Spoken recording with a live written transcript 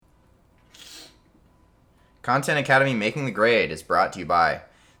Content Academy Making the Grade is brought to you by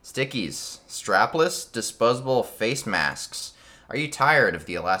Stickies, strapless, disposable face masks. Are you tired of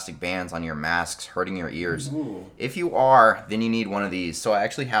the elastic bands on your masks hurting your ears? Ooh. If you are, then you need one of these. So I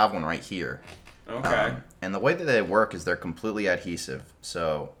actually have one right here. Okay. And the way that they work is they're completely adhesive.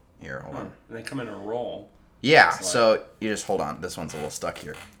 So, here, hold on. And they come in a roll. Yeah, so you just hold on. This one's a little stuck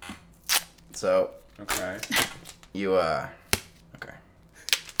here. So, Okay. you, okay.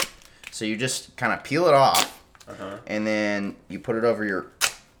 So you just kind of peel it off, and then you put it over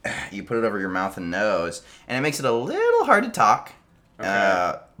your mouth and nose, and it makes it a little hard to talk.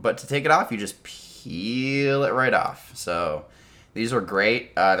 Okay. But to take it off, you just peel it right off. So these are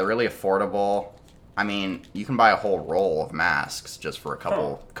great. They're really affordable. I mean, you can buy a whole roll of masks just for a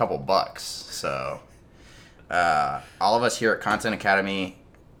couple bucks. So all of us here at Content Academy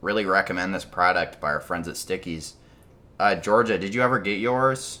really recommend this product by our friends at Stickies. Georgia, did you ever get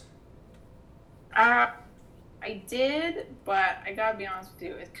yours? I did, but I gotta be honest with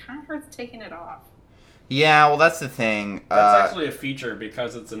you, it kind of hurts taking it off. Yeah, well, that's the thing. That's actually a feature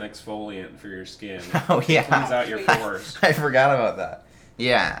because it's an exfoliant for your skin. Oh, yeah. It cleans out your pores. I forgot about that.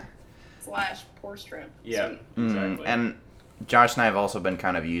 Yeah. / pore strip. Yeah, Sweet. exactly. And Josh and I have also been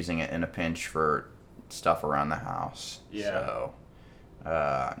kind of using it in a pinch for stuff around the house. Yeah. So,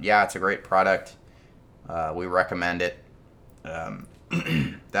 yeah, it's a great product. We recommend it.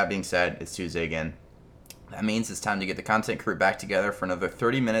 That being said, it's Tuesday again. That means it's time to get the content crew back together for another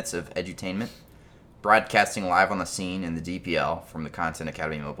 30 minutes of edutainment. Broadcasting live on the scene in the DPL from the Content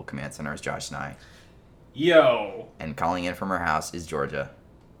Academy Mobile Command Center is Josh and I. Yo! And calling in from her house is Georgia.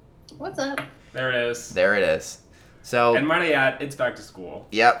 What's up? There it is. There it is. So, And might I add, it's back to school.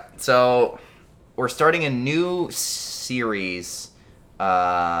 Yep. So we're starting a new series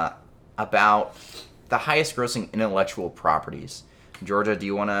about the highest grossing intellectual properties. Georgia, do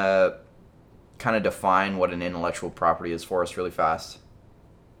you want to kind of define what an intellectual property is for us really fast?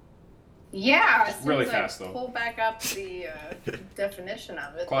 Yeah, as soon Really as fast, I though. pull back up the definition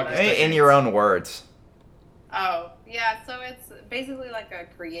of it. Clock but is I- ticking. In your own words. Oh, yeah, so it's basically like a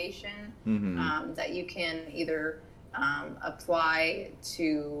creation that you can either apply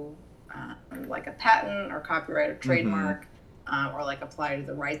to like a patent or copyright or trademark, or like apply to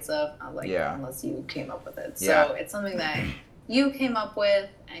the rights of, unless you came up with it. So Yeah. it's something that you came up with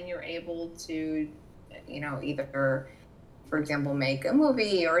and you're able to, either, for example, make a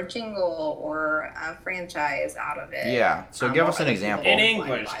movie or a jingle or a franchise out of it. Yeah. So give or us an other example. people In apply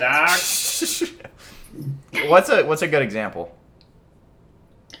to English, buy it. Doc. What's a good example?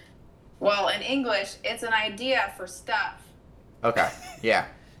 Well, in English, it's an idea for stuff. Okay. Yeah.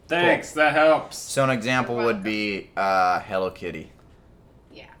 Thanks, that helps. So an example You're would be Hello Kitty.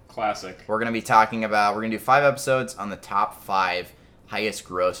 Yeah. Classic. We're going to do 5 episodes on the top 5 highest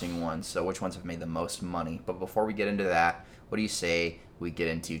grossing ones. So which ones have made the most money. But before we get into that, what do you say we get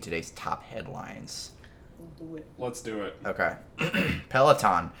into today's top headlines? Do it. Let's do it. Okay.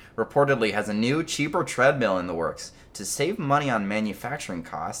 Peloton reportedly has a new, cheaper treadmill in the works. To save money on manufacturing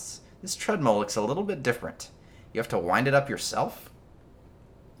costs, this treadmill looks a little bit different. You have to wind it up yourself?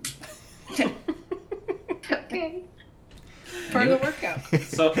 Okay. Part of the workout.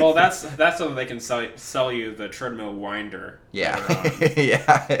 So, well, that's so they can sell you the treadmill winder. Yeah. later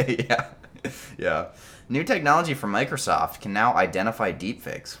on. Yeah. New technology from Microsoft can now identify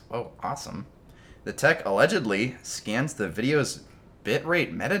deepfakes. Whoa, awesome. The tech allegedly scans the video's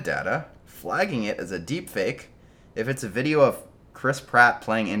bitrate metadata, flagging it as a deepfake if it's a video of Chris Pratt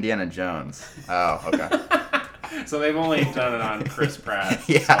playing Indiana Jones. Oh, okay. So they've only done it on Chris Pratt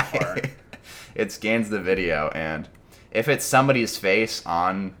Yeah. so far. It scans the video, and if it's somebody's face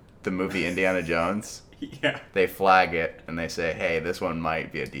on the movie Indiana Jones, Yeah. they flag it and they say, hey, this one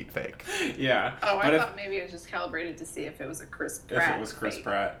might be a deepfake. Yeah. Oh, I But thought maybe it was just calibrated to see if it was a Chris if Pratt. it was Chris fake.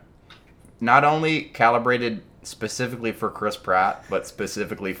 Pratt. Not only calibrated specifically for Chris Pratt, but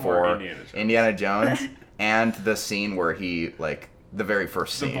specifically for Indiana Jones and the scene where he, like, the very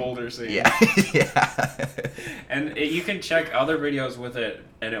first The scene. boulder scene. Yeah. Yeah. And you can check other videos with it,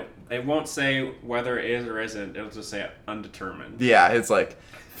 and it won't say whether it is or isn't. It'll just say undetermined. Yeah, it's like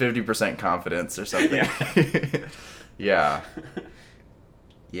 50% confidence or something. Yeah.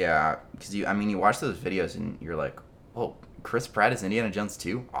 Yeah. Because you watch those videos and you're like, oh, Chris Pratt is Indiana Jones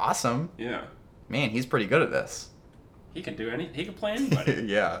too? Awesome. Yeah. Man, he's pretty good at this. He can do anything. He can play anybody.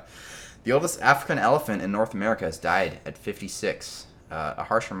 Yeah. The oldest African elephant in North America has died at 56. A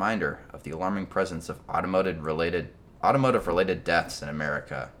harsh reminder of the alarming presence of automotive-related deaths in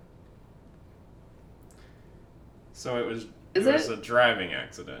America. So it was Is it was it? a driving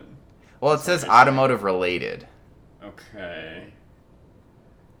accident. Well, it says Something. automotive-related. Okay.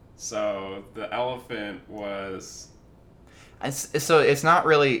 So the elephant was. So it's not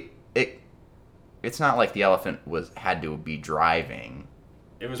really it's not like the elephant had to be driving.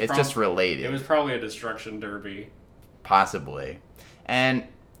 It's just related. It was probably a destruction derby. Possibly. And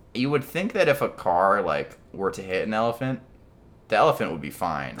you would think that if a car like were to hit an elephant, the elephant would be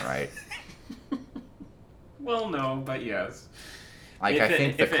fine, right? Well, no, but yes. Like, I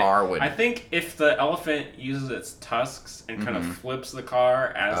think the car would... I think if the elephant uses its tusks and kind of flips the car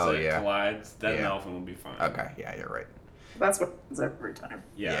as it collides, then the elephant will be fine. Okay, yeah, you're right. That's what happens every time.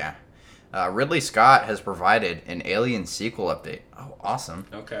 Yeah. Ridley Scott has provided an Alien sequel update. Oh, awesome.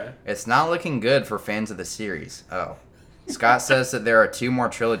 Okay. It's not looking good for fans of the series. Oh. Scott says that there are 2 more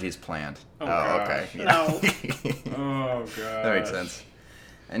trilogies planned. Oh okay. gosh. Yeah. Oh, God. That makes sense.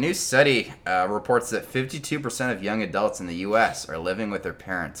 A new study reports that 52% of young adults in the U.S. are living with their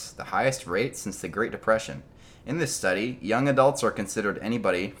parents, the highest rate since the Great Depression. In this study, young adults are considered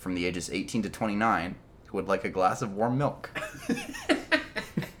anybody from the ages 18 to 29 who would like a glass of warm milk.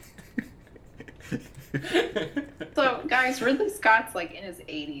 So, guys, Ridley Scott's like in his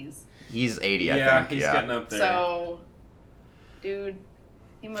 80s. He's 80, I think. Yeah, he's getting up there. So, dude,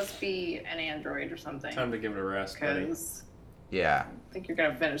 he must be an android or something. Time to give it a rest, buddy. Because Yeah. I think you're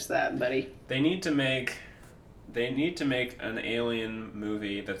gonna finish that, buddy. They need to make an alien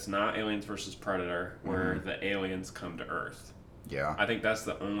movie that's not Aliens versus Predator, where the aliens come to Earth. Yeah. I think that's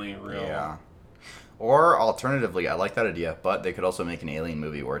the only real. Yeah. Or alternatively, I like that idea, but they could also make an Alien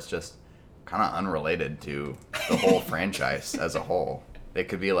movie where it's just kind of unrelated to the whole franchise as a whole. It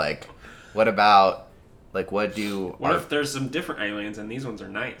could be like, what about, like, what if there's some different aliens and these ones are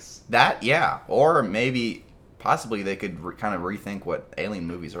nice? That, yeah. Or maybe, possibly they could kind of rethink what Alien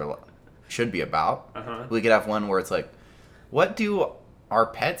movies should be about. Uh-huh. We could have one where it's like, what do our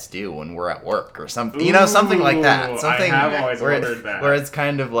pets do when we're at work or something? Ooh, something like that. Something I have always wondered that. Where it's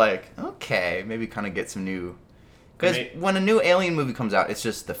kind of like, okay, maybe kind of get some new... Because when a new Alien movie comes out, it's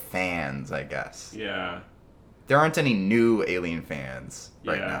just the fans, I guess. Yeah. There aren't any new Alien fans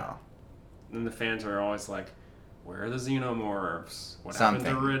right now. And the fans are always like, where are the xenomorphs? What Something.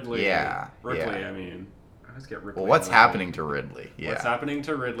 happened to Ridley? Yeah. Ripley, I mean. I always get Ripley. Well, what's happening to Ridley? Yeah. What's happening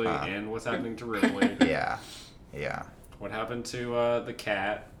to Ridley and what's happening to Ripley? Yeah. Yeah. What happened to the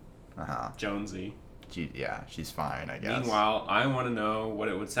cat, Uh-huh. Jonesy? She's fine, I guess. Meanwhile, I want to know what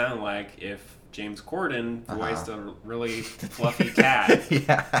it would sound like if James Corden voiced a really fluffy cat.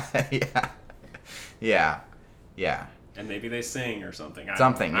 Yeah. And maybe they sing or something. I'm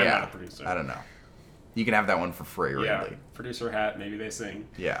not a producer. I don't know. You can have that one for free, really. Yeah, producer hat, maybe they sing.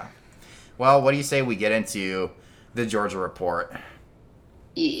 Yeah. Well, what do you say we get into the Georgia Report?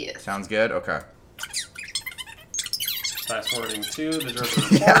 Yes. Sounds good? Okay. Fast forwarding to the Georgia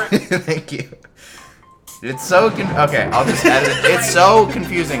Report. Yeah, thank you. It's so okay, I'll just edit it. It's so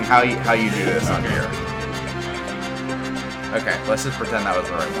confusing how you do this on here. Okay, let's just pretend that was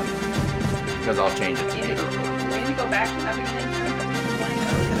the right one. Because I'll change it to either. We need to go back to having an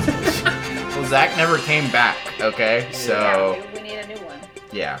intro. Well, Zach never came back, okay? So Yeah, we need a new one.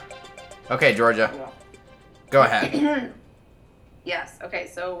 yeah. Okay, Georgia. Go ahead. Yes. Okay.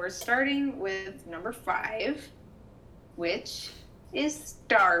 So we're starting with number 5, which is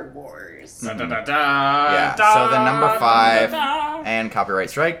Star Wars. Da, da, da, da, Yeah. da, So the number 5 da, da. and copyright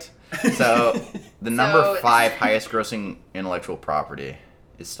striked. So the number 5 highest grossing intellectual property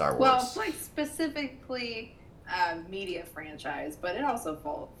is Star Wars. Well, like specifically media franchise, but it also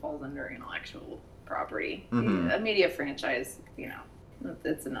falls under intellectual property. Mhm. A media franchise,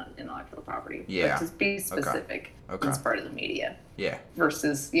 it's an intellectual property. Yeah. But to be specific, Okay. it's part of the media Yeah.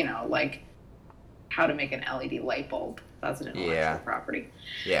 versus, like how to make an LED light bulb. That's an intellectual property.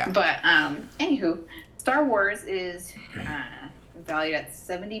 Yeah. But anywho, Star Wars is valued at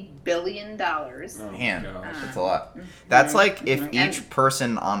 $70 billion. Oh, Man, gosh. that's a lot. That's like if Mhm. each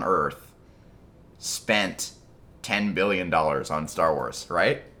person on Earth spent $10 billion on Star Wars,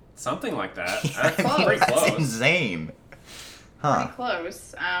 right? Something like that. Yeah, That's pretty that's close. insane. Huh. Pretty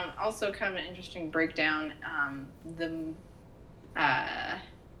close. Also, kind of an interesting breakdown.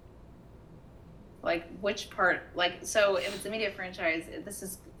 Which part? So if it's a media franchise, this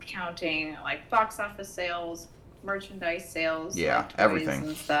is counting box office sales, merchandise sales, Yeah, toys everything.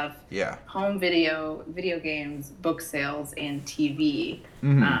 and stuff, Yeah. home video games, book sales, and TV.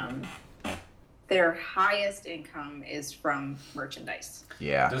 Mhm. Their highest income is from merchandise.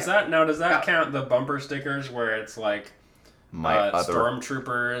 Yeah. Does that count the bumper stickers where it's like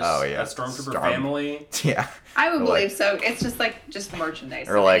stormtroopers? Oh, yeah. A stormtrooper Storm- family. Yeah. I would Or believe so. It's just merchandise.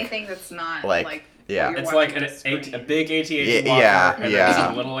 Or So like- anything that's not yeah. you're It's like watching the screen. a big AT-AT walker Yeah, and yeah. then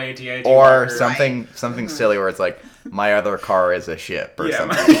just a little AT-AT Or walker. something silly where it's like my other car is a ship or Yeah,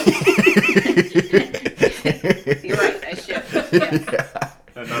 something. You're right, a ship. Yes. Yeah.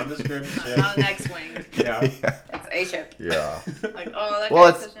 A nondescript ship. Not an X-wing. Yeah. It's a ship. Yeah. Like, oh, that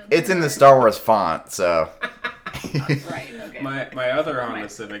Well, guy's it's in the Star Wars font, so. Right. Okay. My other Honda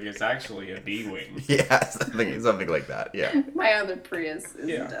Civic is actually a D-wing. Yeah, something like that. Yeah. My other Prius is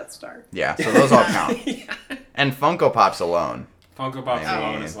Yeah. a Death Star. Yeah. So those all count. Yeah. And Funko Pops alone. Funko Pops I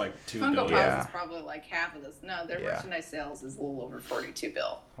alone mean, is like $2 Funko billion. Pops Yeah. is probably like half of this. No, their Yeah. merchandise sales is a little over 42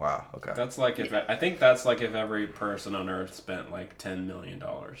 bill. Wow. Okay. That's like if I think that's like if every person on Earth spent like $10 million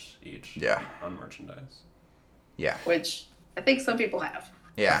each. Yeah. On merchandise. Yeah. Which I think some people have.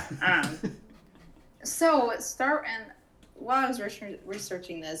 Yeah. So and while I was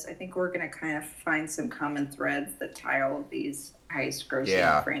researching this, I think we're going to kind of find some common threads that tie all of these highest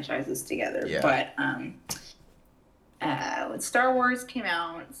grossing franchises together. Yeah. But when Star Wars came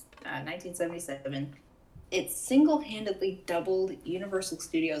out, 1977, it single-handedly doubled Universal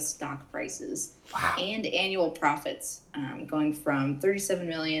Studios stock prices and annual profits, going from $37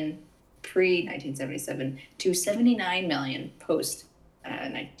 million pre-1977 to $79 million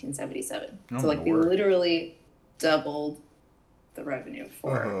post-1977. So, like, they literally doubled the revenue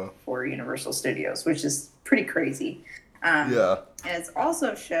for Universal Studios, which is pretty crazy. Yeah. And it's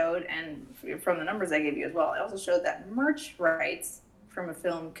also showed, and from the numbers I gave you as well, it also showed that merch rights from a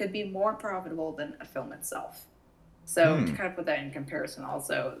film could be more profitable than a film itself. So to kind of put that in comparison,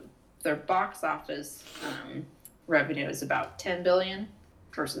 also their box office revenue is about $10 billion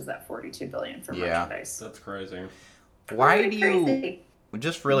versus that $42 billion for merchandise. That's crazy. Why do you? Crazy.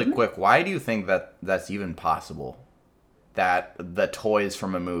 Just really quick. Why do you think that that's even possible? That the toys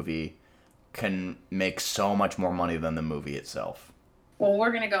from a movie can make so much more money than the movie itself. Well,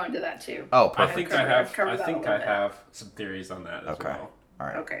 we're gonna go into that too. Oh, I perfect. think I have some theories on that as well. All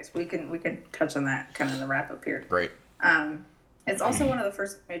right. Okay, so we can touch on that kind of in the wrap up here. Great. It's also one of the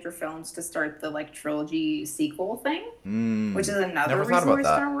first major films to start the like trilogy sequel thing, which is another reason why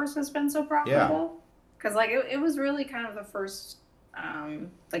Star Wars has been so profitable. Because like it was really kind of the first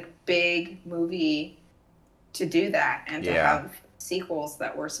like big movie to do that and to have sequels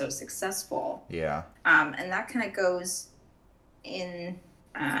that were so successful. Yeah. And that kind of goes intertwines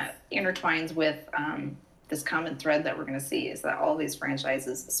with this common thread that we're going to see is that all these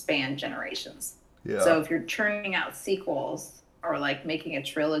franchises span generations. Yeah. So if you're churning out sequels or like making a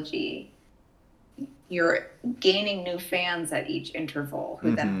trilogy, you're gaining new fans at each interval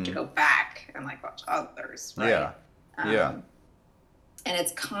who then have to go back and like watch others, right? Yeah. And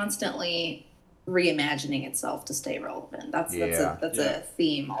it's constantly reimagining itself to stay relevant. That's a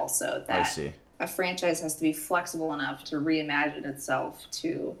theme also, that a franchise has to be flexible enough to reimagine itself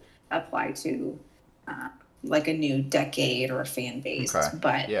to apply to like a new decade or a fan base. Okay.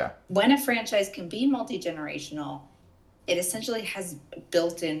 But when a franchise can be multi-generational, it essentially has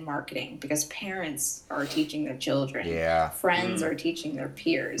built-in marketing because parents are teaching their children. Friends are teaching their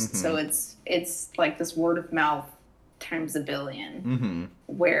peers. So it's like this word of mouth times a billion,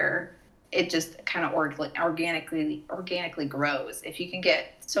 where it just kind of organically grows. If you can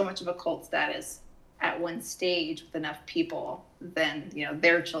get so much of a cult status at one stage with enough people, then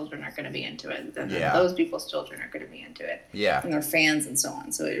their children are going to be into it. Then those people's children are going to be into it. And their fans and so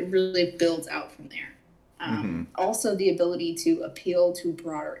on. So it really builds out from there. Also, the ability to appeal to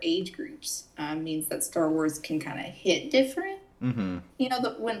broader age groups means that Star Wars can kind of hit different. When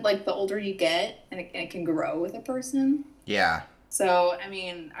the older you get, and it can grow with a person. Yeah. So I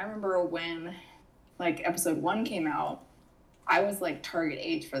mean, I remember when like Episode 1 came out, I was like target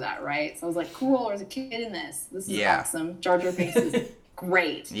age for that, right? So I was like, cool, there's a kid in this. This is awesome. Jar Jar Binks is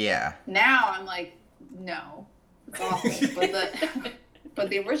great. Yeah. Now I'm like, no, it's awful. But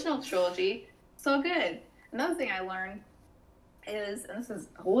the original trilogy, so good. Another thing I learned is, and this is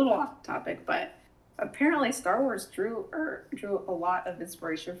a little off topic, but apparently Star Wars drew a lot of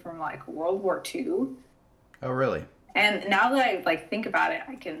inspiration from like World War II. Oh, really? And now that I like think about it,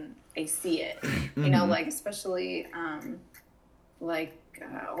 I see it. Like especially all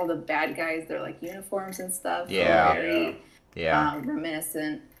the bad guys, their like uniforms and stuff. Yeah. Very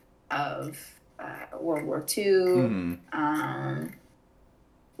reminiscent of World War II.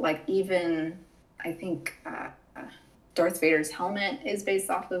 Like even I think Darth Vader's helmet is based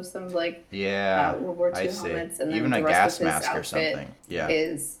off of some like World War II helmets, and then even the a rest gas of his mask or outfit something.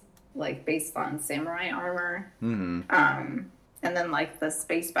 is like based on samurai armor. And then like the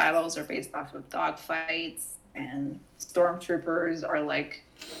space battles are based off of dog fights, and stormtroopers are like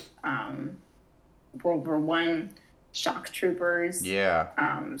World War I shock troopers. So yeah,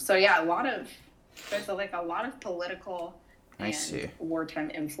 there's a lot of political and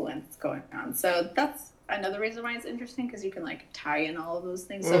wartime influence going on. So that's another reason why it's interesting, because you can like tie in all of those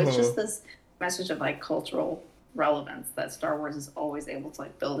things. So it's just this message of like cultural relevance that Star Wars is always able to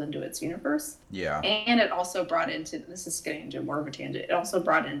like build into its universe. Yeah. And it also brought into, this is getting into more of a tangent, it also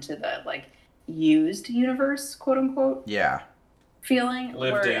brought into the like used universe, quote unquote. Yeah. Feeling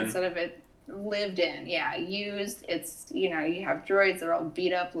Lived where in. instead of it lived in, used, it's, you have droids, they're all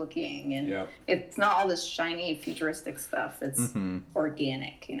beat up looking, and it's not all this shiny futuristic stuff. It's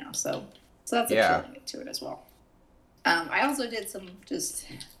organic, so that's appealing to it as well. I also did some just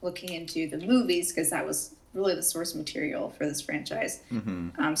looking into the movies, because that was really the source material for this franchise.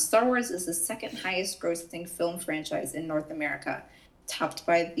 Star Wars is the second highest grossing film franchise in North America, topped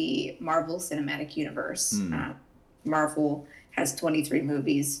by the Marvel Cinematic Universe. Marvel has 23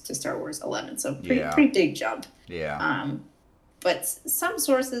 movies to Star Wars 11, so pretty big jump. Yeah. But some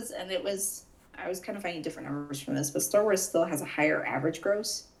sources, and I was kind of finding different numbers from this, but Star Wars still has a higher average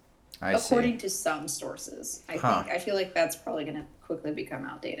gross, according to some sources. I feel like that's probably going to quickly become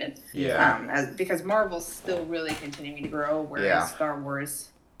outdated. Yeah. Because Marvel's still really continuing to grow, whereas Star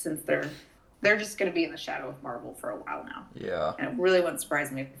Wars, since they're just going to be in the shadow of Marvel for a while now. Yeah. And it really wouldn't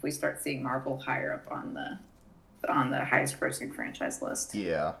surprise me if we start seeing Marvel higher up on the highest grossing franchise list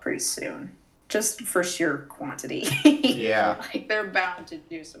pretty soon, just for sheer quantity. Like they're bound to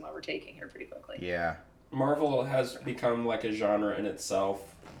do some overtaking here pretty quickly. Marvel has become like a genre in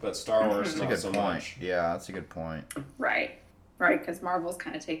itself, but Star Wars not so much. That's a good point. Right, because Marvel's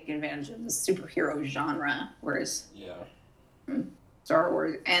kind of taking advantage of the superhero genre, whereas Star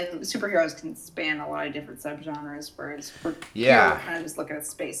Wars and superheroes can span a lot of different subgenres, whereas we're kind of just looking at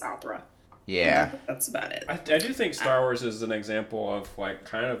space opera. That's about it. I do think Star Wars is an example of like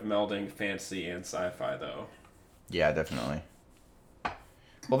kind of melding fantasy and sci-fi, though. Yeah, definitely.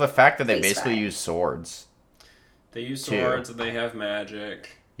 Well, the fact that they Space basically fight. use swords. They use swords and they have magic.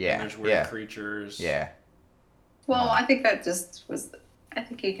 Yeah. And there's weird creatures. Yeah. Well, I think that just was. I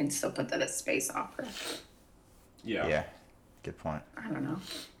think you can still put that as space opera. Yeah. Yeah. Good point. I don't know.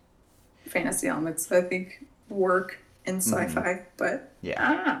 Fantasy elements, I think, work in sci-fi, but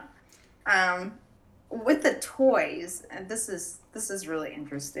I don't know. With the toys, and this is really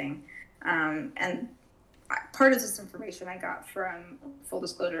interesting, and part of this information I got from, full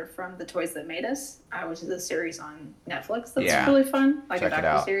disclosure, from The Toys That Made Us, which is a series on Netflix that's really fun, like Check a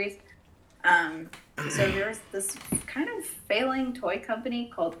docuseries. So there's this kind of failing toy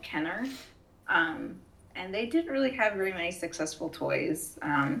company called Kenner, and they didn't really have very many successful toys.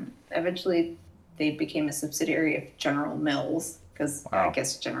 Eventually, they became a subsidiary of General Mills, because I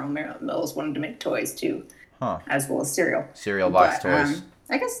guess General Mills wanted to make toys too, as well as cereal. Cereal box toys.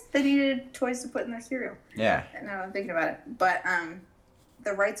 I guess they needed toys to put in their cereal. Yeah. Now I'm thinking about it. But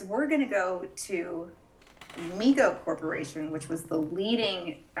the rights were going to go to Mego Corporation, which was the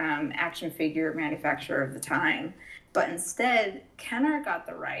leading action figure manufacturer of the time. But instead, Kenner got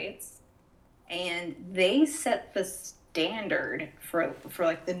the rights, and they set the standard for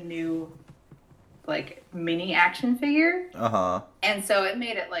like the new like mini action figure. And so it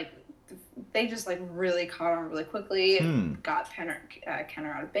made it like they just like really caught on really quickly. Got Kenner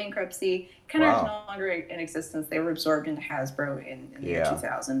out of bankruptcy. Kenner is no longer in existence. They were absorbed into Hasbro in the year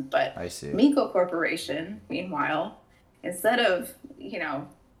 2000. But I see. Mego Corporation, meanwhile, instead of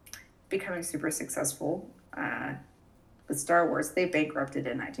becoming super successful with Star Wars, they bankrupted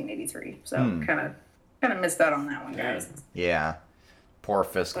in 1983. So kind of missed out on that one, guys. Yeah. Poor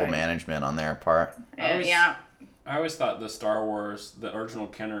fiscal management on their part. I always thought the original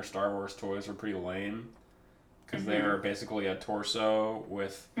Kenner Star Wars toys were pretty lame, because they were basically a torso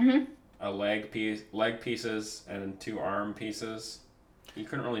with a leg pieces and 2 arm pieces. You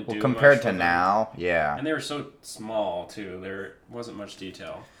couldn't really do much compared to with now, them. And they were so small too. There wasn't much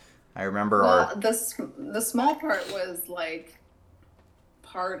detail. I remember the small part was like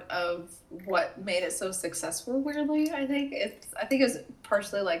part of what made it so successful, weirdly. I think it was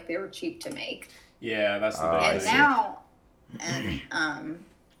partially like they were cheap to make. Yeah, that's the big and now, and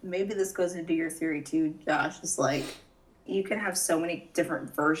maybe this goes into your theory too, Josh. It's like you can have so many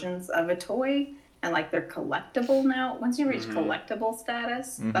different versions of a toy, and like they're collectible now. Once you reach collectible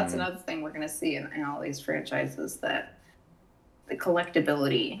status, that's another thing we're gonna see in all these franchises, that the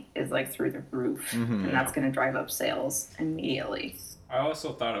collectability is like through the roof, and that's gonna drive up sales immediately. I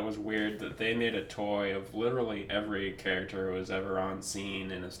also thought it was weird that they made a toy of literally every character who was ever on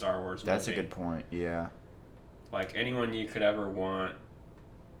scene in a Star Wars movie. That's a good point, yeah. Like, anyone you could ever want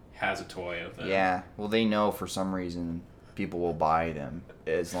has a toy of them. Yeah, well, they know for some reason people will buy them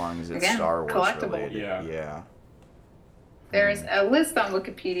as long as it's Star Wars collectible. related. Yeah. There's a list on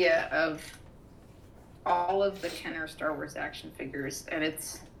Wikipedia of all of the Kenner Star Wars action figures, and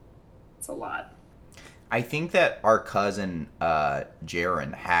it's a lot. I think that our cousin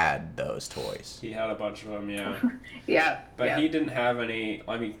Jaron had those toys. He had a bunch of them, yeah. Yeah. But he didn't have any.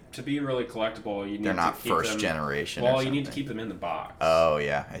 I mean, to be really collectible, you need They're not to keep first them, generation. Well, or you need to something. keep them in the box. Oh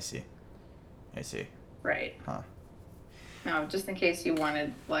yeah, I see. Right. Huh. No, just in case you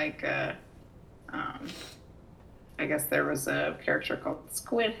wanted like I guess there was a character called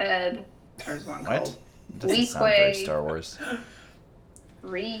Squid Head. There's one What? called Doesn't sound very Weequay. Star Wars.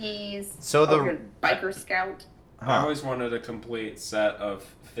 Reese. So the- your Biker Scout. I always wanted a complete set of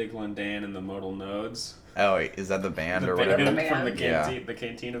Figlin Dan and the Modal Nodes. Oh, wait, is that the band The or band whatever? The from the, band. the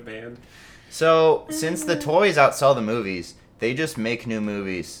Cantina band. So, since the toys outsell the movies, they just make new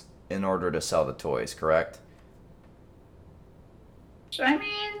movies in order to sell the toys, correct? I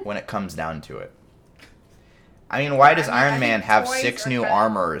mean, When it comes down to it. I mean, why does I Iron Man think have toys 6 are new kind of-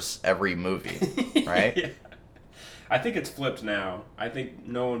 armors every movie, right? Yeah. I think it's flipped now. I think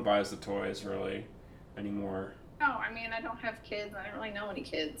no one buys the toys really anymore. no, I mean, I don't have kids. I don't really know any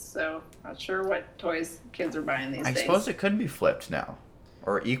kids, so not sure what toys kids are buying these I days. suppose it could be flipped now.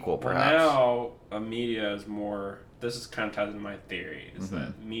 Or equal, Well, perhaps. now media is more. This is kind of tied into my theory. Is Mm-hmm.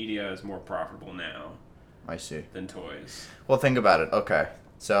 that media is more profitable now I see. than toys. Well, think about it. Okay.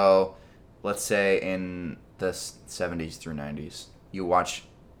 So, let's say in the 70s through 90s,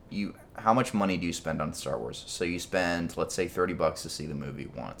 how much money do you spend on Star Wars? So you spend, let's say, $30 to see the movie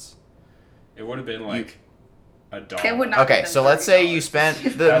once. It would have been like a dollar. It would not Okay, have been so let's say you $30. spent the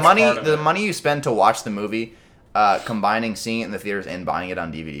That's money part of the it. money you spend to watch the movie, combining seeing it in the theaters and buying it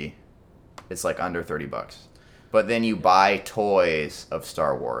on DVD. It's like under $30. But then you buy toys of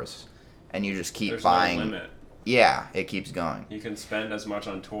Star Wars, and you just keep There's buying. no limit. Yeah, it keeps going. You can spend as much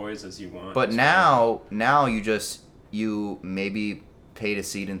on toys as you want. But So- now you maybe pay to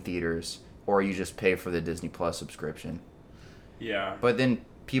see it in theaters, or you just pay for the Disney Plus subscription. yeah, But then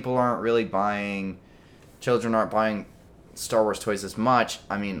children aren't buying Star Wars toys as much.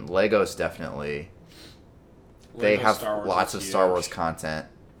 I mean, Legos definitely. They Lego have Star Wars lots is of Star Wars huge. content.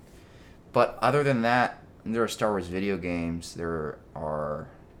 But other than that, there are Star Wars video games. There are,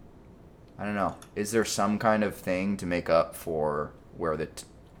 I don't know. Is there some kind of thing to make up for where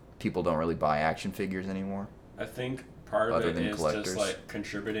people don't really buy action figures anymore? I think part of Other it than is collectors. just like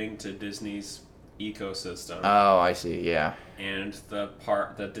contributing to Disney's ecosystem Oh, I see. Yeah. and the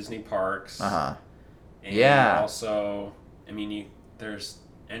Disney parks. Uh-huh. And Yeah. also, I mean, there's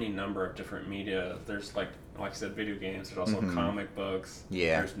any number of different media. There's like I said, video games. There's also Mhm. comic books.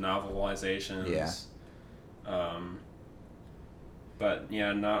 Yeah. There's novelizations. Yeah. But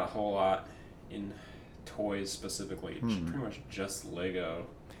yeah, not a whole lot in toys specifically. Hmm. Pretty much just Lego.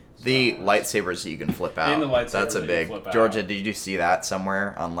 The Star Wars. lightsabers that you can flip out. And the lightsabers That's a that you big. flip out. Georgia, did you see that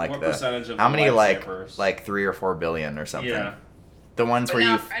somewhere on like What the percentage of how the many lightsabers? like 3 or 4 billion or something? Yeah. The ones But where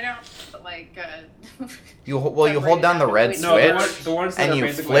no, you I don't like. you hold down the red Separate No, it switch out. the ones that and are you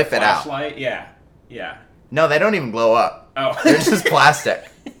basically flip a it out. flashlight. Yeah. Yeah. No, they don't even glow up. Oh. They're just plastic.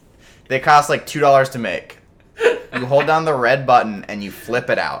 They cost like $2 to make. You hold down the red button and you flip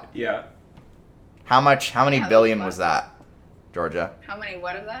it out. Yeah. How many Yeah, billion that's was that, Georgia? How many?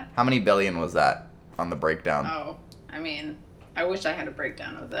 What of that? How many billion was that on the breakdown? Oh, I mean, I wish I had a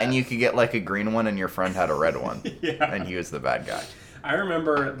breakdown of that. And you could get like a green one and your friend had a red one. Yeah. And he was the bad guy. I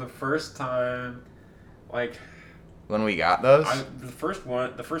remember the first time, like, When we got those? the first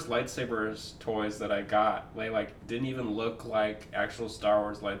lightsabers toys that I got, they like didn't even look like actual Star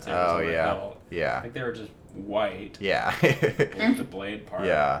Wars lightsabers. Oh, on my yeah. belt. Yeah. Like they were just white Yeah. with the blade part. I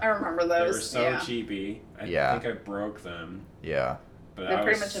yeah. remember They those. were so yeah. cheapy. I Yeah. think I broke them. Yeah. But They I pretty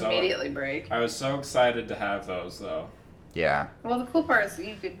was much so, immediately break. I was so excited to have those though. Yeah. Well, the cool part is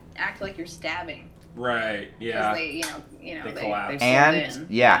you could act like you're stabbing. Right. Because Yeah. they, They they collapse. fold And in.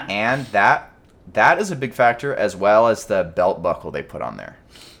 yeah, and that is a big factor as well as the belt buckle they put on there.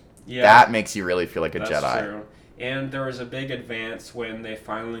 Yeah. That makes you really feel like a That's Jedi. true. And there was a big advance when they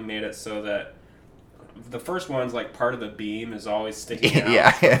finally made it so that the first one's like part of the beam is always sticking out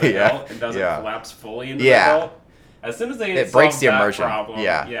Yeah, from the yeah, belt and doesn't yeah. collapse fully into Yeah. the belt. As soon as they It breaks solved the that immersion. problem,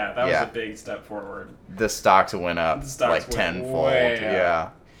 Yeah, that yeah. was a big step forward. The stocks went up The stocks like went tenfold. way up. Yeah.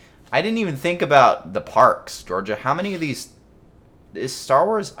 I didn't even think about the parks, Georgia. How many of these is Star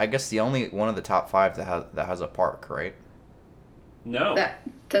Wars? I guess the only one of the top 5 that has a park, right? No. That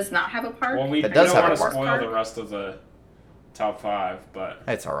does not have a park. Well, we That does don't have want a to park. spoil the rest of the top 5, but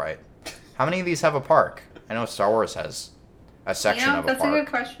It's all right. How many of these have a park? I know Star Wars has a section of a that's a park. good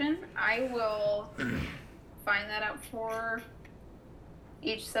question. I will find that out for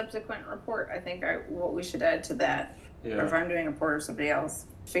each subsequent report. I think what we should add to that. Or if yeah. I'm doing a report or somebody else,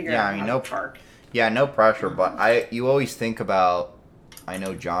 figure Yeah, out I mean, how no to park. Yeah, no pressure, but you always think about, I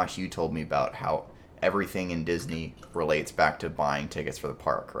know Josh, you told me about how everything in Disney relates back to buying tickets for the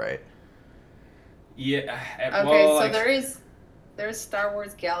park, right? Yeah. Okay, Well, so like, there's Star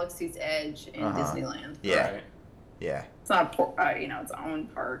Wars Galaxy's Edge in Disneyland. Yeah. Right. Yeah. It's not its own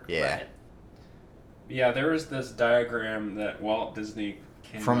park. Yeah. But Yeah, there was this diagram that Walt Disney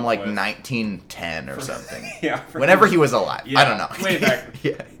came From up like with. 1910 or something. Yeah. Whenever he was alive. Yeah, I don't know. way back.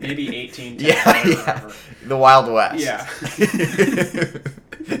 Yeah. Maybe 1810. Yeah, I don't yeah. remember. The Wild West. Yeah.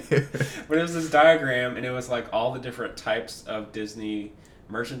 But it was this diagram, and it was like all the different types of Disney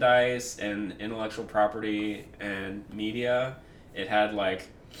merchandise and intellectual property and media. It had like,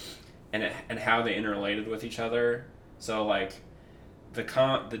 and how they interrelated with each other. So like,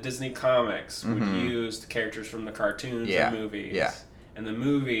 the Disney comics would use the characters from the cartoons and movies. Yeah. And the I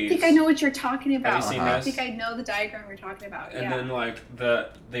movies. think I know what you're talking about. Have you seen I this? think I know the diagram you're talking about. And yeah. then like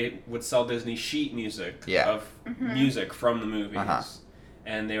they would sell Disney sheet music of music from the movies,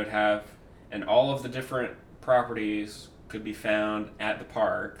 and they would have, and all of the different properties could be found at the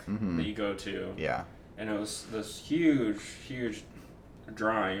park that you go to. Yeah. And it was this huge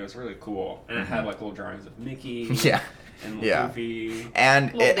drawing. It was really cool, and it had like little drawings of Mickey. Yeah. And Yeah. Goofy.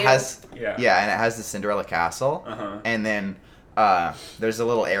 And Little it has Yeah. and it has the Cinderella castle. Uh-huh. And then there's a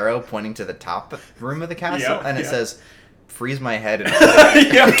little arrow pointing to the top room of the castle, Yeah, and it yeah. says, "Freeze my head." And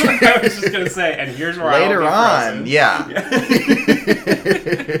Yeah, I was just gonna say, and here's where later I'll on, be yeah. frozen.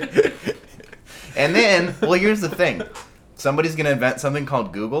 And then, well, here's the thing: somebody's gonna invent something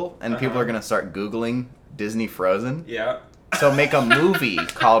called Google, and people are gonna start Googling Disney Frozen. Yeah. So make a movie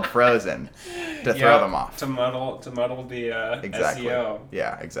called Frozen to throw them off. To muddle the Exactly. SEO.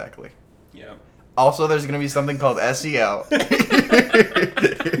 Yeah, exactly. Yeah. Also, there's going to be something called SEO.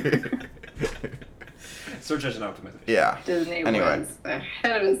 Search engine optimization. Yeah. Disney Anyway. was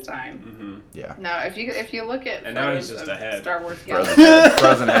ahead of his time. Mm-hmm. Yeah. No, if you look at And now he's photos just of ahead. Star Wars Frozen Galaxy, head.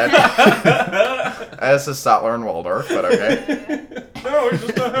 Frozen head. This is Statler and Waldorf, but okay. No, he's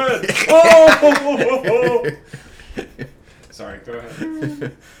just ahead. Oh! Sorry, go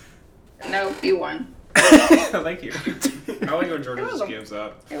ahead. no, you won. Thank you. I like when Jordan just gives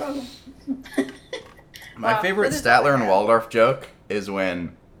up. You're welcome. My Well, favorite what is Statler and that? Waldorf joke is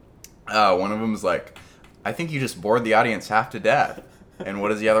when one of them is like, "I think you just bored the audience half to death." And what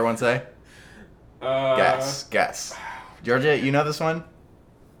does the other one say? Guess. Georgia, you know this one?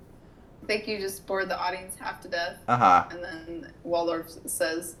 I think you just bored the audience half to death. Uh-huh. And then Waldorf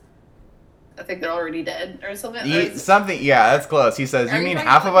says, I think they're already dead or something. Something, yeah, that's close. He says, Are "You you mean talking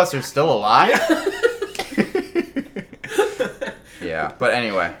half of about us are still alive?" Yeah, but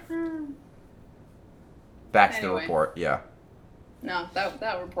anyway. Back to the Anyway. report, yeah. No,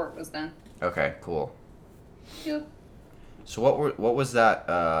 that report was done. Okay, cool. Yep. So what was that,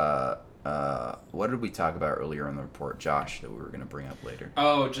 what did we talk about earlier in the report, Josh, that we were going to bring up later?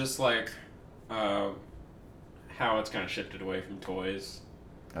 Oh, just like how it's kind of shifted away from toys.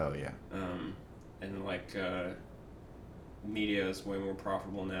 Oh, yeah. And like media is way more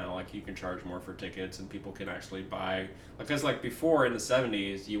profitable now. Like you can charge more for tickets, and people can actually buy. Because like before in the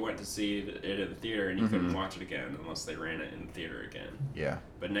 70s, you went to see it at the theater, and you couldn't watch it again unless they ran it in the theater again. Yeah.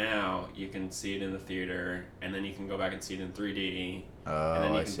 But now you can see it in the theater, and then you can go back and see it in 3D, Oh, and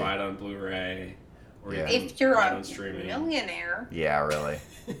then you I can see. buy it on Blu-ray, or Yeah. you can If you're buy it a on streaming. millionaire. Yeah, really.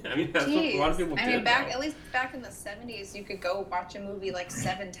 I mean, that's what a lot of people I did. mean, though. at least back in the 70s, you could go watch a movie like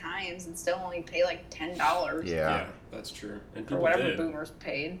 7 times and still only pay like $10 Yeah. Yeah, that's true. And or people whatever did. boomers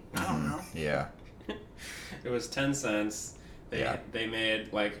paid. I don't know. Yeah. It was 10 cents. They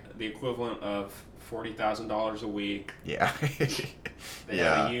made like the equivalent of $40,000 a week. Yeah. They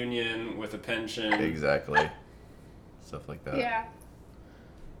had a union with a pension. Exactly. Stuff like that. Yeah.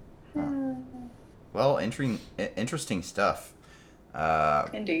 Well, interesting stuff.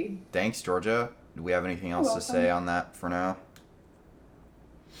 Indeed. Thanks, Georgia. Do we have anything else to say on that for now?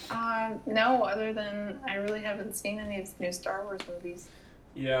 No, other than I really haven't seen any of the new Star Wars movies.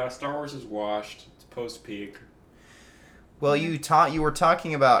 Yeah, Star Wars is washed. It's post-peak. Well, you were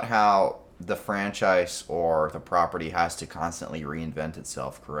talking about how the franchise or the property has to constantly reinvent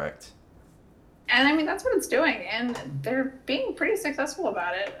itself, correct? And I mean, that's what it's doing, and they're being pretty successful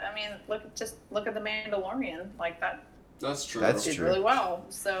about it. I mean, look at The Mandalorian, like that That's true. That's did true. really well.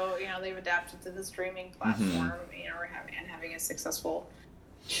 So they've adapted to the streaming platform, having a successful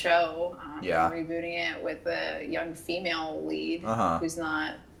show. Yeah. Rebooting it with a young female lead Uh-huh. who's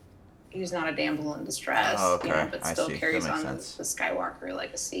not a damsel in distress, Oh, okay. but I still see. That carries makes on sense. the Skywalker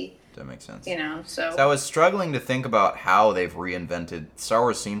legacy. That makes sense. So So I was struggling to think about how they've reinvented. Star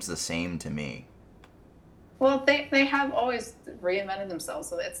Wars seems the same to me. Well, they have always reinvented themselves.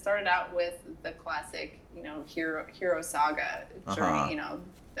 So it started out with the classic, hero saga journey, Uh-huh.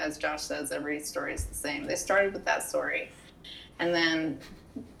 as Josh says, every story is the same. They started with that story, and then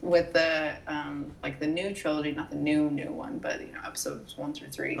with the like the new trilogy, not the new one, but episodes 1 through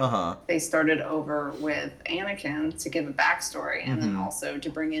 3. They started over with Anakin to give a backstory, and then also to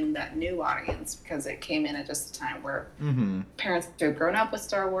bring in that new audience because it came in at just a time where parents who had grown up with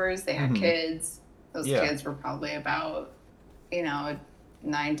Star Wars, they had kids. Those kids were probably about 9,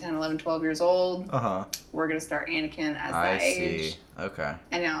 10, 11, 12 years old. We're going to start Anakin as that age. Okay.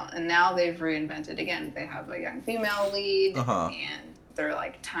 And now they've reinvented again. They have a young female lead, and they're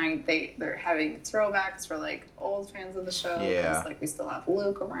like they're having throwbacks for like old fans of the show. Yeah. It's like we still have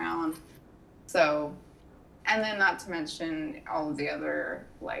Luke around. So, and then not to mention all of the other,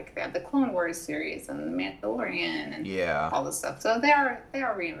 like they have the Clone Wars series and the Mandalorian and all this stuff. So they are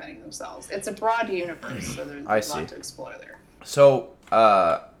reinventing themselves. It's a broad universe, so there's a lot to explore there. So,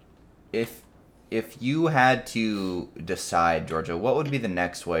 if you had to decide, Georgia, what would be the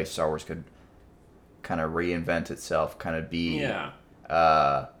next way Star Wars could kind of reinvent itself, kind of be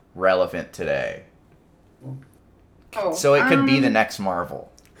relevant today? So it could be the next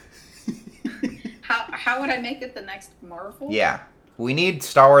Marvel. How would I make it the next Marvel? Yeah. We need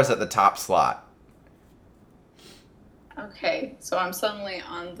Star Wars at the top slot. Okay, so I'm suddenly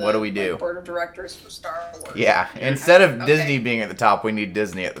on the what do we do? board of directors for Star Wars. Yeah, instead of Disney being at the top, we need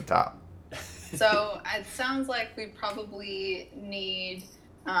Disney at the top. So it sounds like we probably need.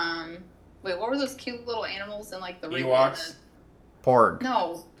 Wait, what were those cute little animals in like the Ewoks? Porg.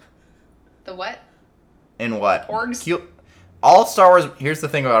 No. The what? In what? Porgs? Cute. All Star Wars. Here's the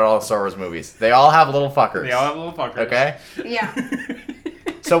thing about all Star Wars movies. They all have little fuckers. They all have little fuckers. Okay? Yeah.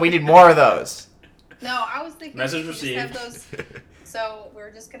 So we need more of those. No, I was thinking Message we just received. have those. So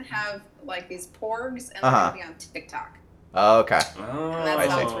we're just going to have like these porgs and they're going to be on TikTok. Okay. Oh, And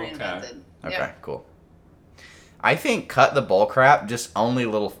that's how it's okay. reinvented. Okay, cool. I think cut the bull crap. Just only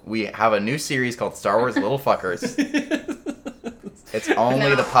little. We have a new series called Star Wars Little Fuckers. It's only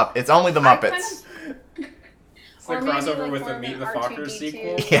It's only the Muppets. It's the crossover with the Meet the Fockers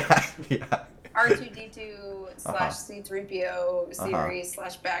sequel. Yeah. R2D2 / C3PO series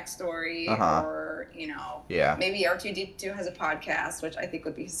 / backstory, or maybe R2D2 has a podcast, which I think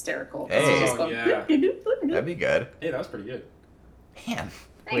would be hysterical. Hey. Oh, yeah. That'd be good. Hey, that was pretty good. Man,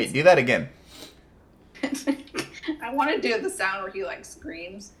 wait, do that again. I want to do the sound where he like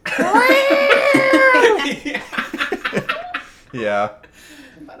screams. Yeah.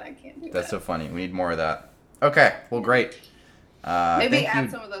 But I can't do that. That's so funny. We need more of that. Okay, well, great. Maybe add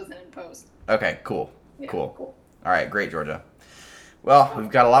some of those in post. Okay, cool. Yeah, cool. All right, great, Georgia. Well, we've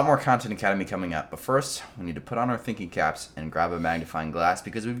got a lot more Content Academy coming up, but first, we need to put on our thinking caps and grab a magnifying glass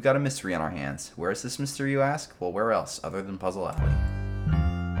because we've got a mystery on our hands. Where is this mystery, you ask? Well, where else other than Puzzle Alley?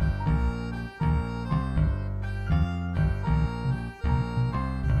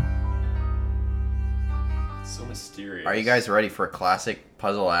 So mysterious. Are you guys ready for a classic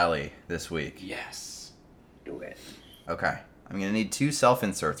Puzzle Alley this week? Yes. Do it. Okay. I'm going to need 2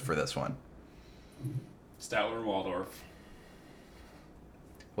 self-inserts for this one. Statler and Waldorf.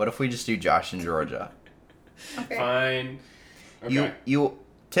 What if we just do Josh and Georgia? Okay. Fine. Okay. You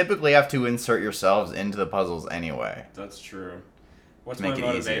typically have to insert yourselves into the puzzles anyway. That's true. What's Make my it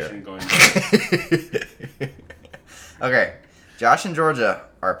motivation going to Okay. Josh and Georgia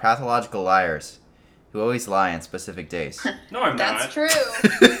are pathological liars who always lie on specific days. No, I'm not. That's true.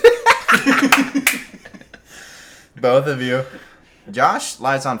 Both of you. Josh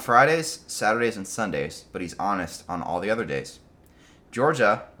lies on Fridays, Saturdays, and Sundays, but he's honest on all the other days.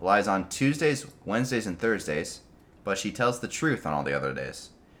 Georgia lies on Tuesdays, Wednesdays, and Thursdays, but she tells the truth on all the other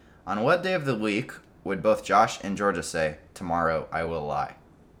days. On what day of the week would both Josh and Georgia say, "Tomorrow I will lie"?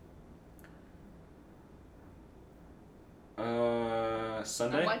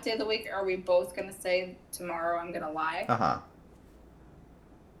 Sunday? On what day of the week are we both going to say, tomorrow I'm going to lie? Uh-huh.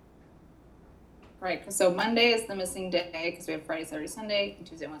 Right, so Monday is the missing day because we have Friday, Saturday, Sunday, and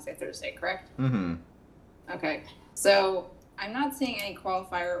Tuesday, Wednesday, Thursday, correct? Mm-hmm. Okay, so I'm not seeing any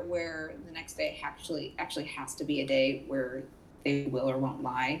qualifier where the next day actually has to be a day where they will or won't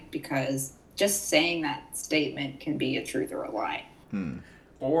lie, because just saying that statement can be a truth or a lie.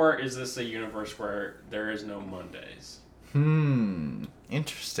 Or is this a universe where there is no Mondays?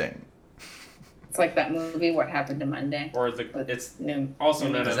 Interesting. It's like that movie, What Happened to Monday? Or it's also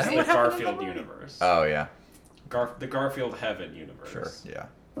known as the Garfield universe. Oh, yeah. The Garfield Heaven universe. Sure, yeah.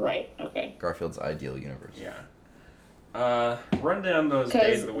 Right, okay. Garfield's ideal universe. Yeah. Run down those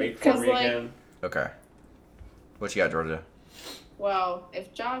days of the week for me again. Okay. What you got, Georgia? Well,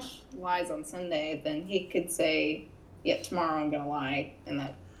 if Josh lies on Sunday, then he could say, yeah, tomorrow I'm going to lie, and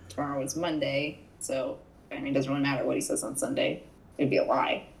that tomorrow is Monday, so, I mean, it doesn't really matter what he says on Sunday. it'd be a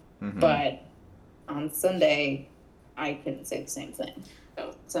lie. Mm-hmm. But on Sunday, I couldn't say the same thing.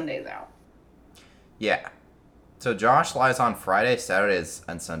 So Sunday's out. Yeah. So Josh lies on Fridays, Saturdays,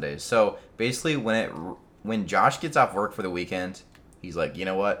 and Sundays. So basically, when Josh gets off work for the weekend, he's like, you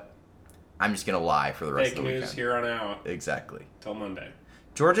know what? I'm just gonna lie for the rest Fake of the news weekend. here on out Exactly. till Monday.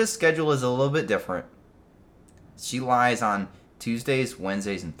 Georgia's schedule is a little bit different. She lies on Tuesdays,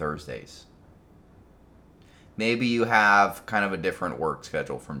 Wednesdays, and Thursdays. Maybe you have kind of a different work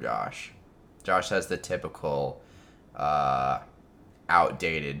schedule from Josh. Josh has the typical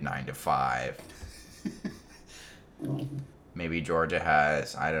outdated 9 to 5. Maybe Georgia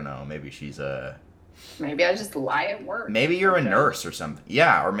has, I don't know, maybe she's a... Maybe I just lie at work. Maybe you're a nurse or something.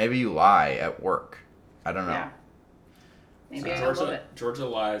 Yeah, or maybe you lie at work. I don't know. Yeah. Maybe I love it. Georgia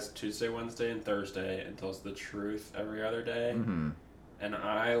lies Tuesday, Wednesday, and Thursday and tells the truth every other day. Mm-hmm. And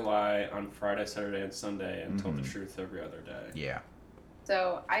I lie on Friday, Saturday, and Sunday and tell the truth every other day. Yeah.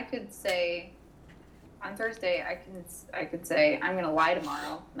 So I could say, on Thursday, I could say, I'm going to lie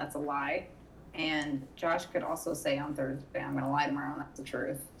tomorrow. And that's a lie. And Josh could also say on Thursday, I'm going to lie tomorrow. And that's the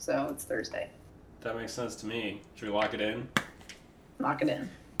truth. So it's Thursday. That makes sense to me. Should we lock it in? Lock it in.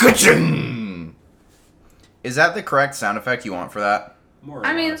 Ka-ching! Is that the correct sound effect you want for that? More or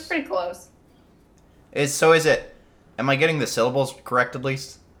I mean, less. it's pretty close. Is it... Am I getting the syllables correct at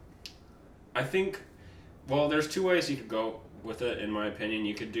least? I think, well, there's two ways you could go with it, in my opinion.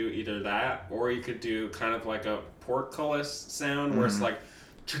 You could do either that, or you could do kind of like a portcullis sound, where it's like...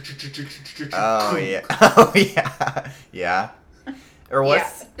 Oh, yeah. Oh, yeah. Yeah. Or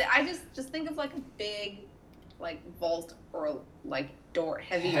what's... Yeah, I just think of like a big, like, vault or like door,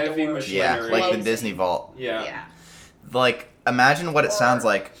 heavy door. machinery. Yeah, like the Closing. Disney Vault. Yeah. Yeah. Like, imagine what it Or- sounds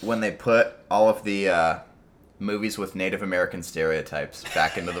like when they put all of the movies with Native American stereotypes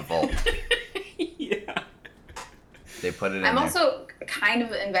back into the vault. Yeah. They put it in I'm there. also kind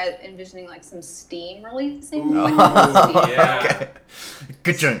of envisioning like some steam releasing. Ooh. Like steam. Yeah. Okay.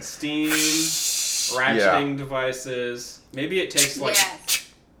 Good chunk. Steam, ratcheting devices. Maybe it takes like... Yes.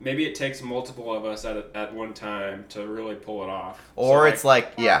 Maybe it takes multiple of us at one time to really pull it off. Or So, it's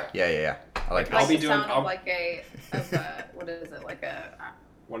like, yeah. I like I'll Like be the doing- sound I'll- of like a what is it, like a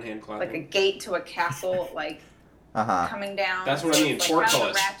one hand like a clapping. gate to a castle, like Uh-huh. coming down. That's what I mean, Like,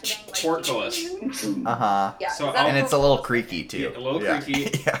 portcullis. kind of ratcheting, like, Portcullis. Uh-huh. Yeah, So is that And it's a little portcullis? creaky, too. Yeah, a little Yeah.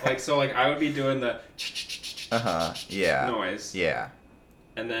 creaky. Yeah. Like so, like I would be doing the Uh-huh. Yeah. noise, Yeah.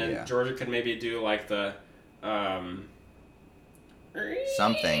 and then Yeah. Georgia could maybe do like the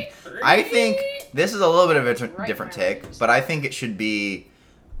Something. I think this is a little bit of a Right, different right. take, but I think it should be...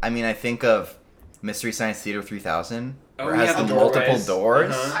 I mean, I think of Mystery Science Theater 3000, Oh, where it yeah, has the the multiple doorways.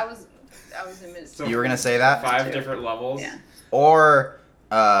 doors. Uh-huh. I was in So You were going to say that? 5 different levels. Yeah. Or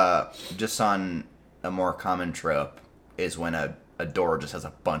just on a more common trope is when a door just has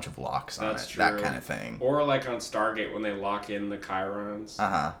a bunch of locks on That's it. That true. kind of thing. Or like on Stargate when they lock in the chyrons.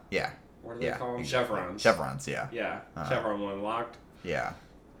 Uh-huh. Yeah. What do they Yeah. call them? exactly. Chevrons. Chevrons, yeah. Yeah. Uh-huh. Chevron one locked. Yeah.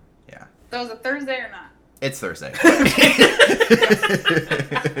 Yeah. So is it Thursday or not? It's Thursday.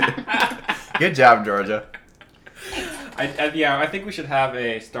 Good job, Georgia. I think we should have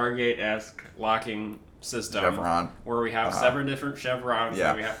a Stargate-esque locking system Chevron. where we have Uh-huh. 7 different chevrons Yeah.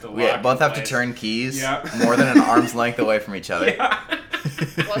 that we have to lock. We both in have to place. turn keys Yeah. more than an arm's length away from each other. Yeah.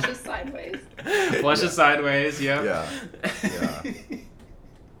 Flush it sideways. Flush Yeah. it sideways. Yep. Yeah. Yeah.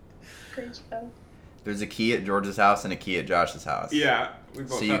 Great show. There's a key at George's house and a key at Josh's house. Yeah. We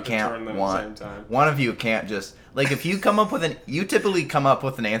both So you have to turn can't them at the want same time. one of you can't just like if you come up with you typically come up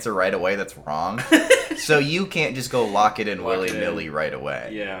with an answer right away that's wrong. So you can't just go lock it in Lock it willy nilly in. right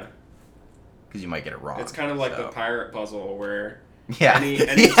away Yeah. because you might get it wrong. It's kind of like so. the pirate puzzle where yeah. any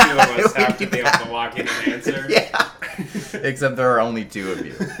Yeah, two of us we have to do be able that. to lock in an answer. Yeah. Except there are only 2 of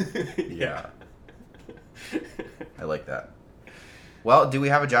you. Yeah. I like that. Well, do we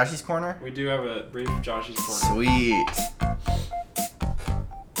have a Joshy's Corner? We do have a brief Josh's Corner. Sweet.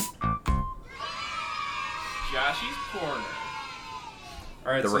 Joshy's Corner.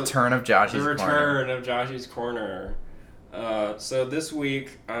 All right, The so return of Joshy's the Corner. return of Joshy's Corner. So this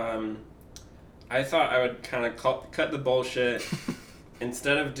week, I thought I would kind of cut the bullshit.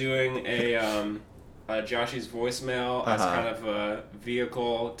 Instead of doing a Joshy's voicemail as Uh-huh. kind of a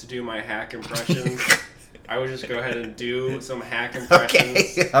vehicle to do my hack impressions, I would just go ahead and do some hack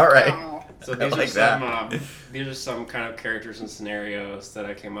impressions. Okay. All right. Oh, So I these like are that. these are some kind of characters and scenarios that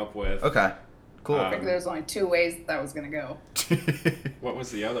I came up with. Okay. Cool. I think there's only 2 ways that was gonna go. What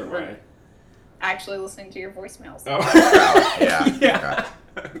was the other way? Actually, listening to your voicemails. Oh, yeah. yeah.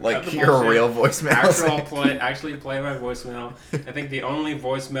 Like Cut the your bullshit. real voicemails. Actually play my voicemail. I think the only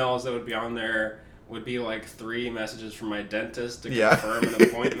voicemails that would be on there would be like 3 messages from my dentist to Yeah. confirm an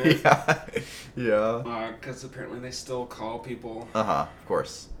appointment. Yeah. Because apparently they still call people. Of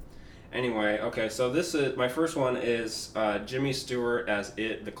course. Anyway, okay, so this is my first one is Jimmy Stewart as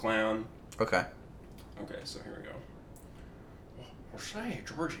It the Clown. Okay. Okay, so here we go. Well, say,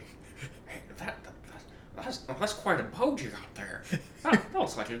 Georgie, hey, that's quite a boat you got there. That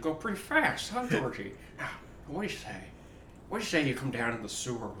looks like it'd go pretty fast, huh, Georgie? Now, what do you say? What do you say you come down in the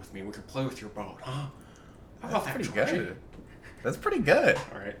sewer with me? We could play with your boat, huh? How about that, Pretty Georgie? good. That's pretty good.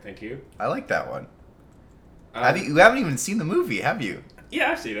 All right, thank you. I like that one. You haven't even seen the movie, have you?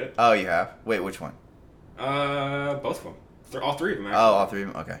 Yeah, I've seen it. Oh, you have? Wait, which one? Both of them. All 3 of them, Oh, actually. all 3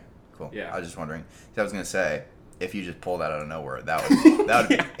 of them? Okay, cool. Yeah. I was just wondering. 'Cause I was going to say, if you just pulled that out of nowhere, that would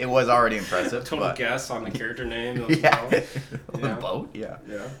Yeah. it was already impressive. Total but... guess on the character name as Yeah. well. The Yeah. boat? Yeah.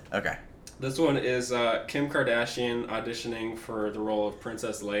 Yeah. Okay. This one is Kim Kardashian auditioning for the role of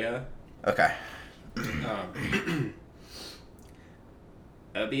Princess Leia. Okay.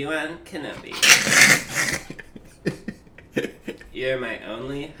 Obi-Wan Kenobi, you're my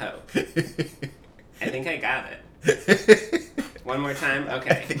only hope. I think I got it. One more time? I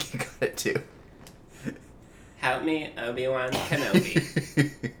Okay. think you got it too. Help me, Obi-Wan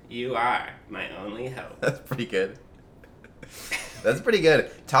Kenobi. You are my only hope. That's pretty good. That's pretty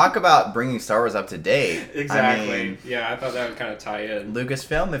good. Talk about bringing Star Wars up to date. Exactly. I mean, Yeah, I thought that would kind of tie in.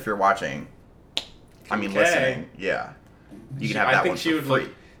 Lucasfilm, if you're watching, Okay. listening, yeah. You can have that one for free.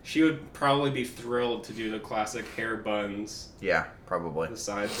 She would probably be thrilled to do the classic hair buns, Yeah, probably. the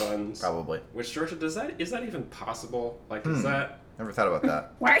side buns. Probably. Which, Georgia, is that even possible? Like, is that? Never thought about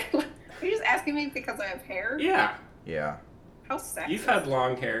that. Why are you just asking me because I have hair? Yeah. Yeah. How sexy. You've had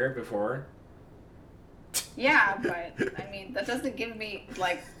long hair before. Yeah, but I mean that doesn't give me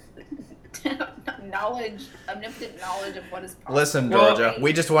like omnipotent knowledge of what is possible. Listen, Well, Georgia,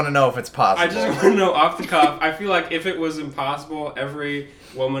 we just want to know if it's possible. I just want to know off the cuff. I feel like if it was impossible, every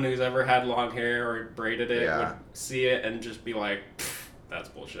woman who's ever had long hair or braided it Yeah. would see it and just be like, that's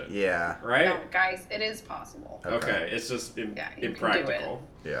bullshit. Yeah. Right? No, guys, it is possible. Okay. It's just Yeah, you can do impractical.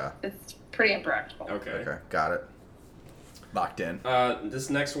 Yeah. It's pretty impractical. Okay. Okay. Got it. Locked in. This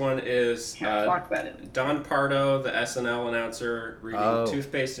next one is Yeah, lock that in. Don Pardo, the SNL announcer, reading Oh.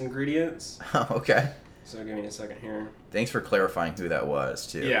 toothpaste ingredients. Okay. So give me a second here. Thanks for clarifying who that was,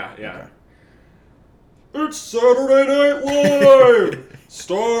 too. Yeah. Okay. It's Saturday Night Live,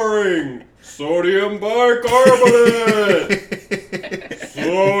 starring sodium bicarbonate,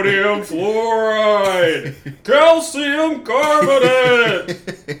 sodium fluoride, calcium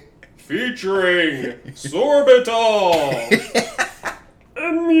carbonate, featuring sorbitol,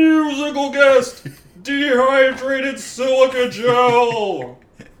 and musical guest, dehydrated silica gel.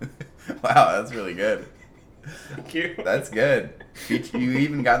 Wow, that's really good. Thank you. That's good. You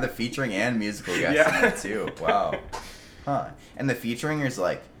even got the featuring and musical guest Yeah. in that too. Wow. Huh. And the featuring is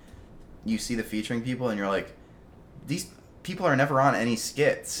like, you see the featuring people and you're like, these people are never on any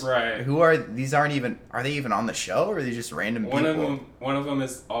skits. Right. Who are these? Are they even on the show, or are they just random One people? of them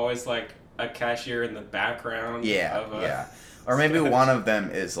is always like a cashier in the background. Yeah, of a yeah. Or maybe one of them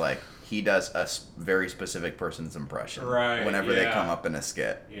is like he does a very specific person's impression. Right, Whenever they yeah. come up in a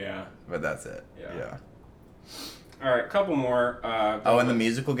skit. Yeah. But that's it. Yeah. Yeah. All right, couple more. Oh, and the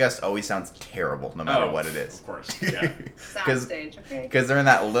musical guest always sounds terrible, no matter what it is. Of course. Yeah. Soundstage, okay. Because they're in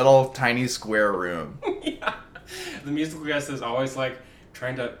that little tiny square room. Yeah. The musical guest is always like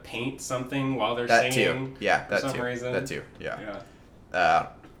trying to paint something while they're That singing. too. Yeah, for that some too. reason. That too. Yeah. Yeah.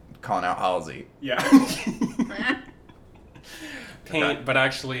 Calling out Halsey. Yeah. Paint, but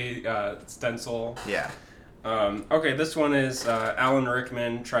actually stencil. Yeah. Okay, this one is Alan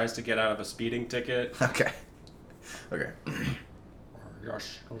Rickman tries to get out of a speeding ticket. Okay. Okay.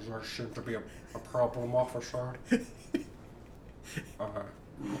 Yes, there seems to be a problem, officer.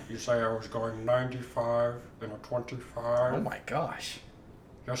 You say I was going 95 in a 25? Oh my gosh.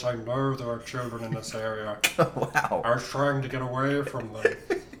 Yes, I know there are children in this area. Wow. I was trying to get away from them.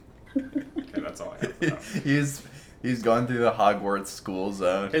 Okay, that's all I have for now. He's going through the Hogwarts school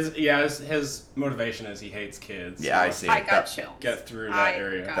zone. His motivation is he hates kids. Yeah, I He see. I got That- chills. Get through that I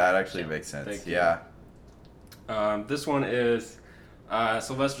area. got That actually chills. makes sense. Thank you. Yeah. This one is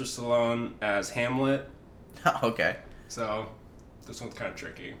Sylvester Stallone as Hamlet. Okay. So this one's kind of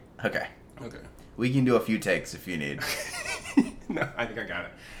tricky. Okay. Okay. We can do a few takes if you need. No, I think I got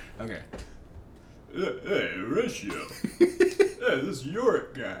it. Okay. Hey, Horatio. Hey, this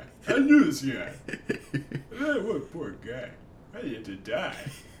York guy. I knew this guy. Hey, what poor guy. How you have to die?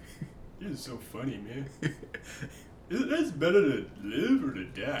 You're so funny, man. It's better to live or to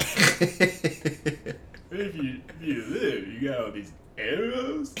die. If you live, you got all these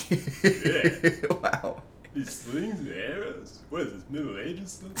arrows. Yeah, Wow. These slings and arrows? What is this, Middle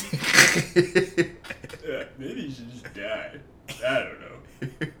Ages or something? Maybe you should just die. I don't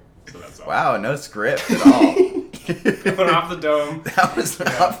know. So that's all. Wow, no script at all. Coming off the dome. That was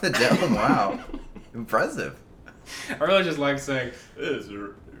off the dome. Wow. Impressive. I really just like saying, this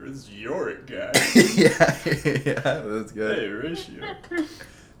is Yorick guy. yeah, that's good. Hey, Horatio.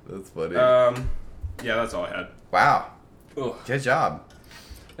 That's funny. Yeah, that's all I had. Wow. Ugh. Good job.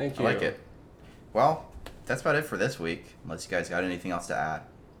 Thank I you. like it. Well, that's about it for this week. Unless you guys got anything else to add.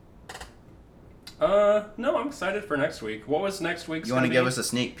 No, I'm excited for next week. What was next week's? You want to give us a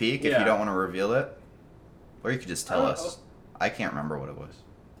sneak peek if Yeah. you don't want to reveal it? Or you could just tell Oh. us. I can't remember what it was.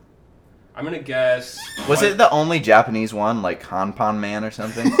 I'm gonna guess. Was it the only Japanese one, like Hanpan Man or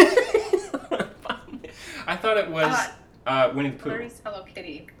something? I thought it was Winnie the Pooh. There's Hello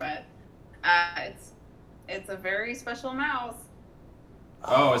Kitty, but it's a very special mouse.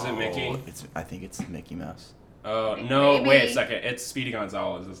 Oh, is it Mickey? I think it's Mickey Mouse. Oh, no, Maybe. wait a second. It's Speedy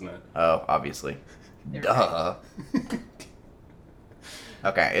Gonzalez, isn't it? Oh, obviously. You're Duh.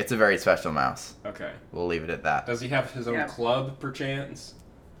 Okay, it's a very special mouse. Okay. We'll leave it at that. Does he have his own Yeah. club, perchance?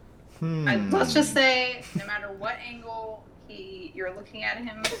 Let's just say, no matter what angle you're looking at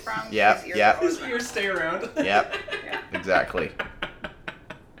him from, Yep, his ears yep. are always His ears stay around. Yep, Yeah. exactly.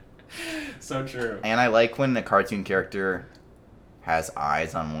 So true. And I like when the cartoon character has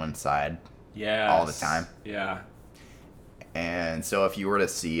eyes on one side. Yeah. All the time. Yeah. And so if you were to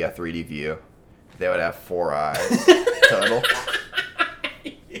see a 3D view, they would have 4 eyes total.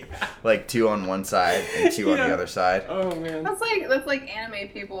 Yeah. Like 2 on one side and 2 on the Yeah. other side. Oh man. That's like anime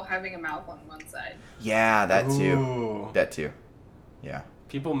people having a mouth on one side. Yeah, that too. Ooh. That too. Yeah.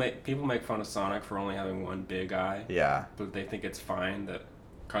 People make fun of Sonic for only having one big eye, Yeah. but they think it's fine that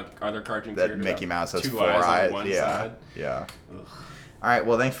other cartoon That characters Mickey have Mouse has 2 4 eyes eyes. on one Yeah. side. Yeah. Ugh. All right.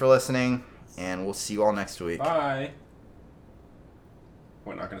 Well, thanks for listening, and we'll see you all next week. Bye.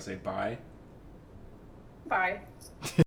 What? Not gonna say bye. Bye.